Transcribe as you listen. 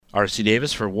R.C.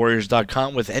 Davis for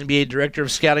Warriors.com with NBA Director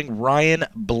of Scouting Ryan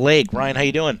Blake. Ryan, how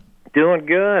you doing? Doing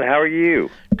good. How are you?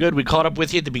 Good. We caught up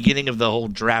with you at the beginning of the whole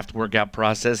draft workout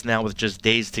process. Now with just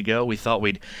days to go, we thought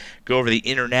we'd go over the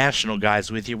international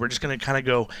guys with you. We're just going to kind of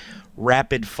go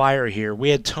rapid fire here.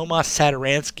 We had Tomas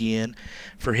Satoransky in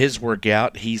for his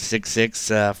workout. He's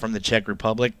 6'6", from the Czech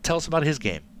Republic. Tell us about his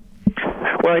game.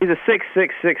 Well, he's a 6'6",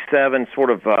 6'7", sort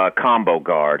of combo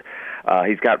guard.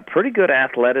 He's got pretty good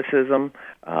athleticism.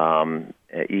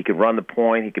 He can run the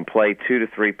point. He can play 2 to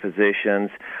 3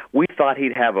 positions. We thought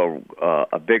he'd have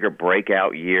a bigger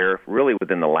breakout year, really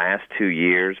within the last 2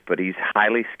 years, but he's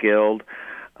highly skilled.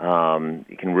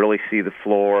 He can really see the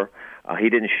floor. He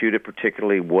didn't shoot it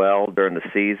particularly well during the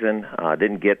season.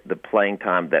 Didn't get the playing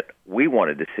time that we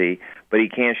wanted to see, but he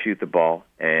can shoot the ball.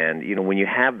 And, you know, when you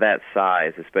have that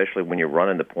size, especially when you're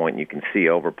running the point and you can see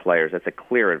over players, that's a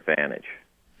clear advantage.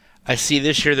 I see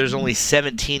this year there's only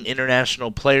 17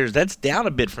 international players. That's down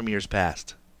a bit from years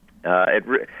past. It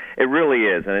really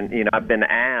is. And, you know, I've been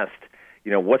asked,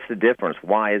 you know, what's the difference?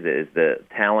 Why is it? Is the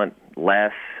talent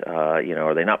less? You know,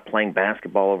 are they not playing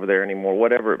basketball over there anymore?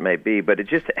 Whatever it may be. But it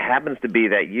just happens to be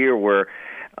that year where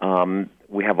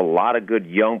we have a lot of good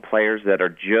young players that are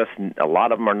just, a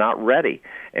lot of them are not ready.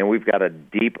 And we've got a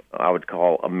deep, I would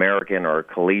call, American or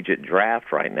collegiate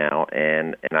draft right now.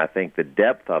 And I think the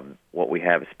depth of what we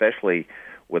have, especially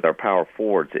with our power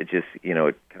forwards, it just, you know,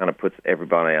 it kind of puts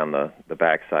everybody on the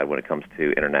backside when it comes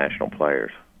to international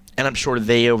players. And I'm sure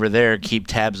they over there keep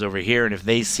tabs over here, and if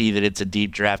they see that it's a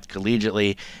deep draft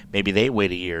collegiately, maybe they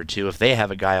wait a year or two if they have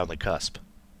a guy on the cusp.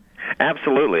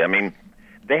 Absolutely. I mean,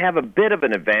 they have a bit of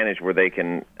an advantage where they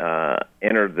can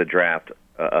enter the draft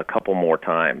a couple more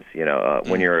times. You know,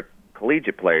 when you're a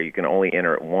collegiate player, you can only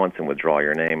enter it once and withdraw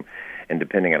your name, and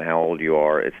depending on how old you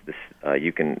are, it's this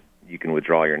you can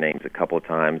withdraw your names a couple of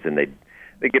times, and the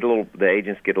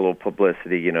agents get a little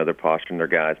publicity. You know, they're posturing their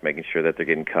guys, making sure that they're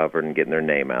getting covered and getting their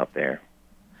name out there.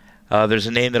 There's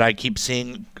a name that I keep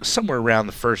seeing somewhere around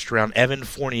the first round, Evan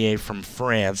Fournier from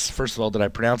France. First of all, did I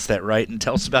pronounce that right? And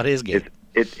tell us about his game.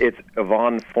 It's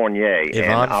Yvonne Fournier,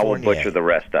 and I will butcher the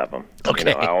rest of them. Okay.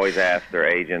 You know, I always ask their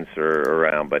agents are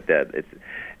around, but it's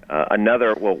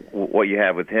another. Well, what you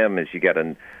have with him is you got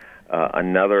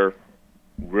another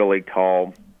really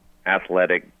tall,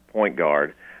 athletic point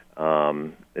guard.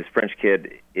 This French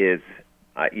kid is,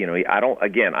 you know, I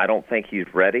don't think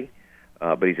he's ready,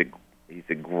 but he's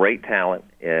a great talent.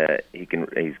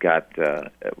 He's got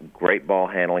great ball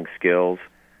handling skills.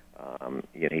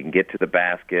 You know, he can get to the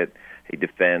basket. He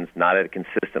defends, not at a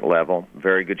consistent level.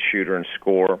 Very good shooter and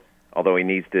scorer, although he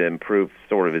needs to improve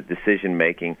sort of his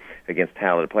decision-making against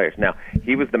talented players. Now,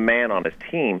 he was the man on his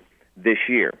team this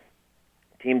year.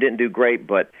 Team didn't do great,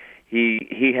 but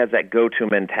he has that go-to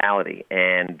mentality,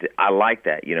 and I like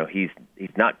that. You know, he's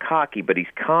not cocky, but he's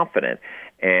confident.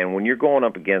 And when you're going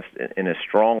up against in a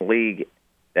strong league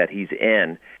that he's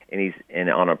in, and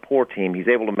on a poor team, he's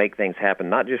able to make things happen,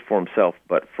 not just for himself,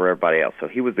 but for everybody else. So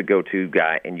he was the go-to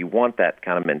guy, and you want that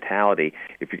kind of mentality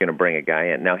if you're going to bring a guy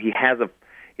in. Now, he has a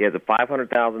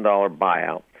 $500,000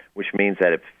 buyout, which means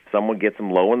that if someone gets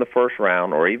him low in the first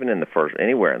round, or even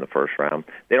anywhere in the first round,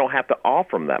 they don't have to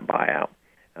offer him that buyout.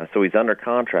 So he's under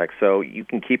contract, so you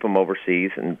can keep him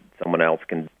overseas, and someone else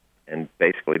can and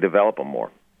basically develop him more.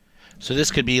 So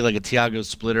this could be like a Thiago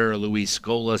Splitter or Luis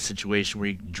Scola situation where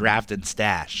you draft and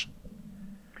stash.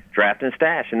 Draft and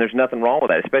stash, and there's nothing wrong with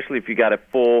that, especially if you got a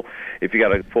full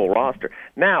roster.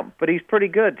 Now, but he's pretty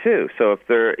good too. So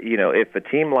if a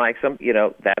team likes him, you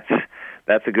know,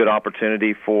 that's a good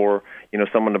opportunity for, you know,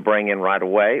 someone to bring in right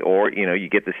away, or, you know, you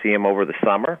get to see him over the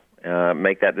summer,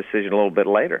 make that decision a little bit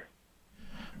later.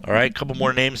 All right, a couple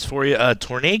more names for you.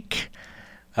 Tornik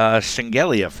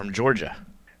Shengelia from Georgia.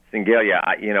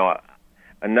 Shengelia, you know,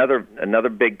 another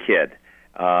big kid.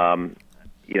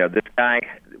 You know, this guy,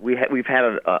 we've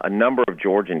had a number of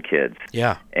Georgian kids.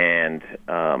 Yeah. And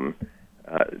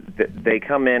they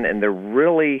come in and they're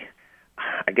really,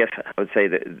 I guess I would say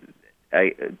that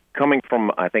coming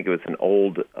from, I think it was an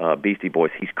old Beastie Boys,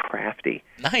 he's crafty.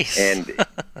 Nice. And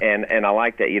I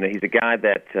like that. You know, he's a guy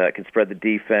that can spread the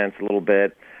defense a little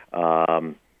bit.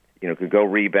 You know, can go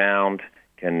rebound,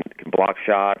 can block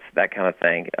shots, that kind of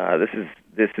thing.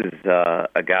 This is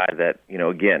a guy that, you know,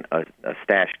 again, a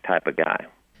stash type of guy.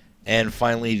 And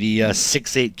finally, the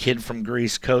 6'8" kid from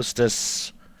Greece,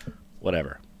 Kostas,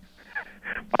 whatever.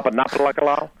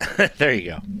 Papanopoulos. There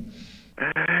you go.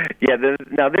 Yeah,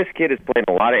 now this kid has played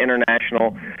in a lot of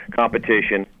international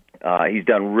competition. He's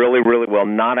done really, really well.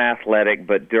 Not athletic,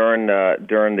 but during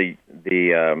the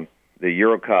the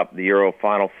Euro Cup, the Euro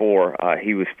Final Four,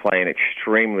 he was playing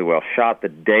extremely well, shot the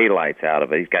daylights out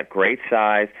of it. He's got great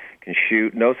size, can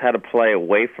shoot, knows how to play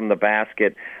away from the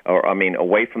basket,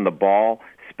 away from the ball,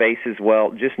 spaces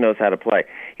well, just knows how to play.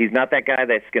 He's not that guy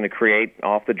that's going to create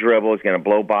off the dribble, he's going to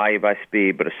blow by you by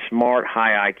speed, but a smart,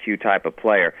 high IQ type of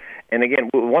player. And again,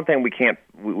 one thing we can't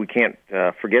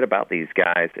forget about these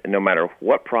guys, no matter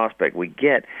what prospect we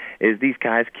get, is these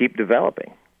guys keep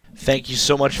developing. Thank you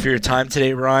so much for your time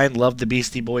today, Ryan. Love the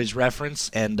Beastie Boys reference,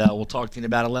 and we'll talk to you in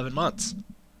about 11 months.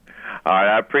 All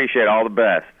right, I appreciate it. All the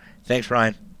best. Thanks,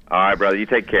 Ryan. All right, brother. You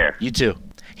take care. You too.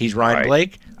 He's Ryan Right.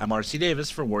 Blake. I'm R.C.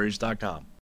 Davis for Warriors.com.